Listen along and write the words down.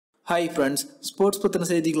Hi friends, sports பத்தின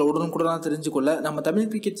செய்திகளை உடனுக்குடன் தெரிஞ்சுக்கொள்ள நம்ம தமிழ்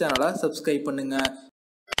கிரிக்கெட் சேனலை சப்ஸ்கிரைப் பண்ணுங்க.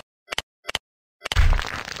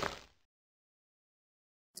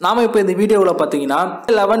 நாம இப்போ இந்த வீடியோவில் பார்த்தீங்கன்னா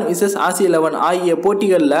 11 vs ஆசி 11 ஆகிய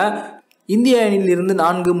போட்டிகளில் இந்திய அணியில் இருந்து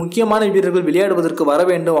 4 முக்கியமான வீரர்கள் விளையாடுவதற்கு வர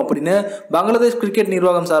வேண்டும் அப்படின்னு பங்களாதேஷ் கிரிக்கெட்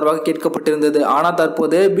நிர்வாகம் சார்பாக கேட்கப்பட்டிருந்தது. ஆனால்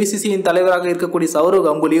தற்போது பிசிசியின் தலைவராக இருக்கக்கூடிய சௌரவ்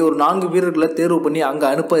கங்குலி ஒரு 4 வீரர்களை தேர்வு பண்ணி அங்கே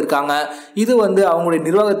அனுப்ப இருக்காங்க. இது அவங்களுடைய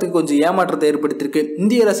நிர்வாகத்துக்கு கொஞ்சம் ஏமாற்றத்தை ஏற்படுத்தியிருக்கு.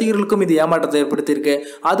 இந்திய ரசிகர்களுக்கும் இது ஏமாற்றத்தை ஏற்படுத்தியிருக்கு.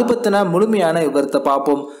 அது பற்றின முழுமையான விவரத்தை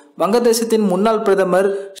பார்ப்போம். வங்கதேசத்தின் முன்னாள் பிரதமர்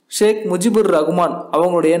ஷேக் முஜிபுர் ரஹ்மான்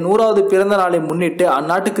அவங்களுடைய 100வது பிறந்த நாளை முன்னிட்டு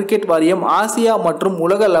அந்நாட்டு கிரிக்கெட் வாரியம் ஆசியா மற்றும்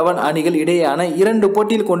உலக 11 அணிகள் இடையேயான 2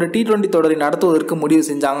 போட்டியில் கொண்ட T20 தொடரை நடத்துவதற்கு முடிவு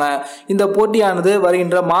செஞ்சாங்க. இந்த போட்டியானது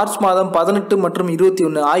வருகின்ற மார்ச் மாதம் 18 மற்றும்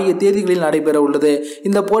 21 ஆகிய தேதிகளில் நடைபெற உள்ளது.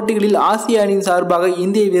 இந்த போட்டிகளில் ஆசிய அணியின் சார்பாக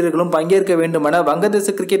இந்திய வீரர்களும் பங்கேற்க வேண்டும் என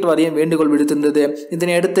வங்கதேச கிரிக்கெட் வாரியம் வேண்டுகோள் விடுத்திருந்தது.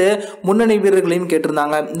 இதனையடுத்து முன்னணி வீரர்களையும்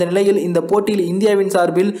கேட்டிருந்தாங்க. இந்த நிலையில் இந்த போட்டியில் இந்தியாவின்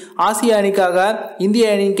சார்பில் ஆசிய அணிக்காக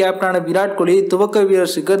இந்திய அணியின் கேப்டனான விராட் கோலி, துவக்க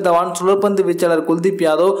வீரர் ஷிகர் தவான், சுழற்பந்து வீச்சாளர் குல்தீப்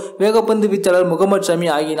யாதவ், வேகப்பந்து வீச்சாளர் முகமது ஷமி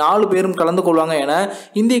ஆகிய 4 பேரும் கலந்து கொள்வாங்க என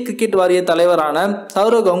இந்திய கிரிக்கெட் வாரிய தலைவரான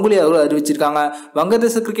சௌரவ் கங்குலி அவர்கள் அறிவிச்சிருக்காங்க.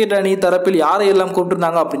 வங்கதேச கிரிக்கெட் அணி தரப்பில் யாரையெல்லாம்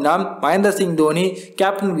கூப்பிட்டிருந்தாங்க அப்படின்னா மகேந்திர சிங் தோனி,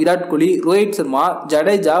 கேப்டன் விராட் கோலி, ரோஹித் சர்மா,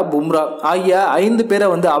 ஜடேஜா, பும்ரா ஆகிய 5 பேரை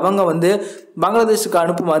அவங்க பங்களாதேஷுக்கு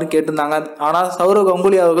அனுப்புமாறு கேட்டிருந்தாங்க. ஆனால் சௌரவ்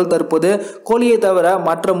கங்குலி அவர்கள் தற்போது கோலியை தவிர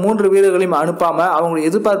மற்ற 3 வீரர்களையும் அனுப்பாம அவங்களுடைய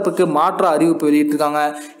எதிர்பார்ப்புக்கு மாற்ற அறிவிப்பு வெளியிட்டிருக்காங்க.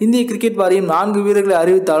 இந்திய கிரிக்கெட் வாரியம் 4 வீரர்களை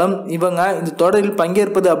அறிவித்தாலும் இவங்க இந்த தொடரில்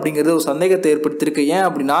பங்கேற்பது அப்படிங்கிறது ஒரு சந்தேகத்தை ஏற்படுத்தியிருக்கு. ஏன்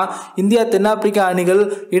அப்படின்னா இந்தியா தென்னாப்பிரிக்கா அணிகள்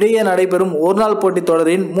இடையே நடைபெறும் ஒருநாள் போட்டி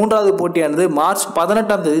தொடரின் 3வது போட்டியானது மார்ச்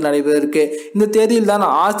 18ஆம் தேதி நடைபெற இருக்கு. இந்த தேதியில் தான்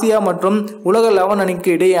ஆசியா மற்றும் உலக 11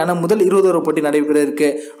 அணிக்கு இடையேயான முதல் 20 போட்டி நடைபெற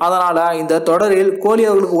இருக்கு. அதனால இந்த தொடரில் கோலி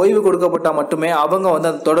அவர்களுக்கு ஓய்வு கொடுக்கப்பட்ட மட்டுமே அவங்க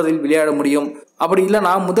அந்த தொடரில் விளையாட முடியும். அப்படி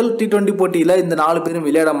இல்லைனா முதல் T20 போட்டியில இந்த 4 பேரும்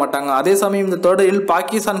விளையாட மாட்டாங்க. அதே சமயம் இந்த தொடரில்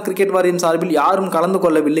பாகிஸ்தான் கிரிக்கெட் வாரியம் சார்பில் யாரும் கலந்து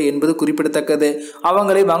கொள்ளவில்லை என்பது குறிப்பிடத்தக்கது.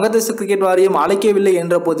 அவங்களை வங்கதேச கிரிக்கெட் வாரியம் அழைக்கவில்லை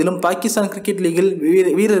என்ற போதிலும் பாகிஸ்தான் கிரிக்கெட் லீகில்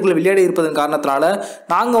வீரர்கள் விளையாட இருப்பதன் காரணத்தினால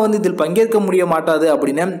நாங்க இதில் பங்கேற்க முடிய மாட்டாது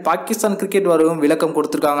அப்படின்னு பாகிஸ்தான் கிரிக்கெட் வாரியம் விளக்கம்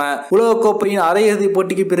கொடுத்திருக்காங்க. உலகக்கோப்பையின் அரையிறுதி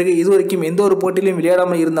போட்டிக்கு பிறகு இதுவரைக்கும் எந்த ஒரு போட்டியிலும்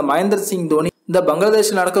விளையாடாமல் இருந்த மகேந்திர சிங் தோனி இந்த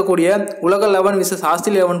பங்களாதேஷில் நடக்கக்கூடிய உலக 11 vs ஆசி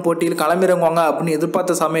 11 போட்டியில் களமிறங்குவாங்க அப்படின்னு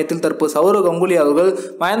எதிர்பார்த்த சமயத்தில் தற்போது சௌரவ் கங்குலி அவர்கள்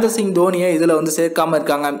மகேந்திர சிங் தோனியை இதுல சேர்க்காம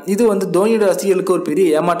இருக்காங்க. இது தோனியோட ரசிகர்களுக்கு ஒரு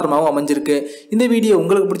பெரிய ஏமாற்றமாகவும் அமைஞ்சிருக்கு. இந்த வீடியோ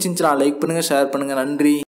உங்களுக்கு பிடிச்சிருந்துச்சுன்னா லைக் பண்ணுங்க, ஷேர் பண்ணுங்க.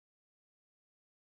 நன்றி.